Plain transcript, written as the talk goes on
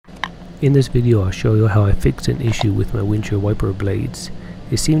In this video I'll show you how I fixed an issue with my windshield wiper blades.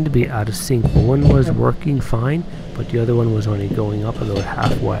 They seemed to be out of sync. One was working fine, but the other one was only going up about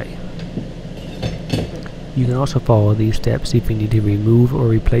halfway. You can also follow these steps if you need to remove or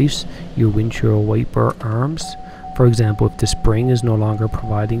replace your windshield wiper arms. For example, if the spring is no longer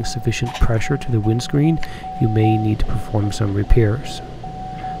providing sufficient pressure to the windscreen, you may need to perform some repairs.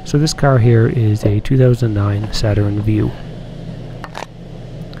 So this car here is a 2009 Saturn View.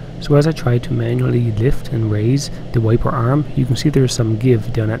 So as I try to manually lift and raise the wiper arm, you can see there's some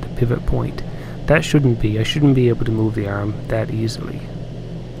give down at the pivot point. That shouldn't be. I shouldn't be able to move the arm that easily.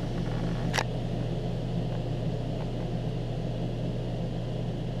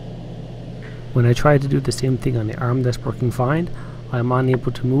 When I try to do the same thing on the arm that's working fine, I'm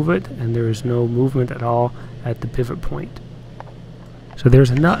unable to move it, and there is no movement at all at the pivot point. So there's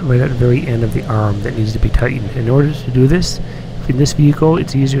a nut right at the very end of the arm that needs to be tightened. In order to do this, in this vehicle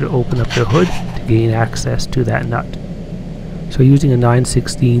it's easier to open up the hood to gain access to that nut. So using a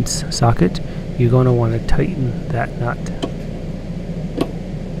 9/16 socket, you're going to want to tighten that nut.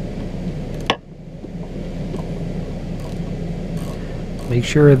 Make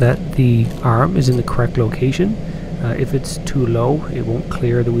sure that the arm is in the correct location. If it's too low, it won't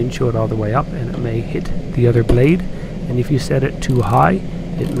clear the windshield all the way up and it may hit the other blade. And if you set it too high,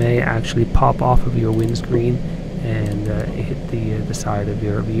 it may actually pop off of your windscreen and hit the side of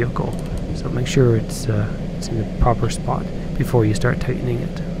your vehicle. So make sure it's in the proper spot before you start tightening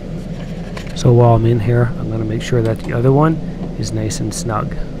it. So while I'm in here, I'm going to make sure that the other one is nice and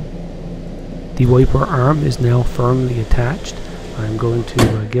snug. The wiper arm is now firmly attached. I'm going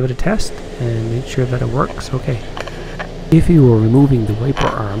to give it a test and make sure that it works okay. If you were removing the wiper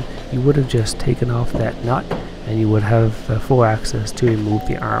arm, you would have just taken off that nut and you would have full access to remove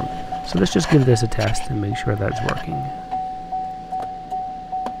the arm. So let's just give this a test and make sure that's working.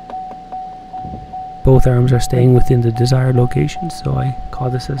 Both arms are staying within the desired location, so I call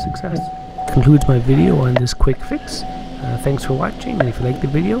this a success. Concludes my video on this quick fix. Thanks for watching, and if you like the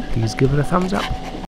video, please give it a thumbs up.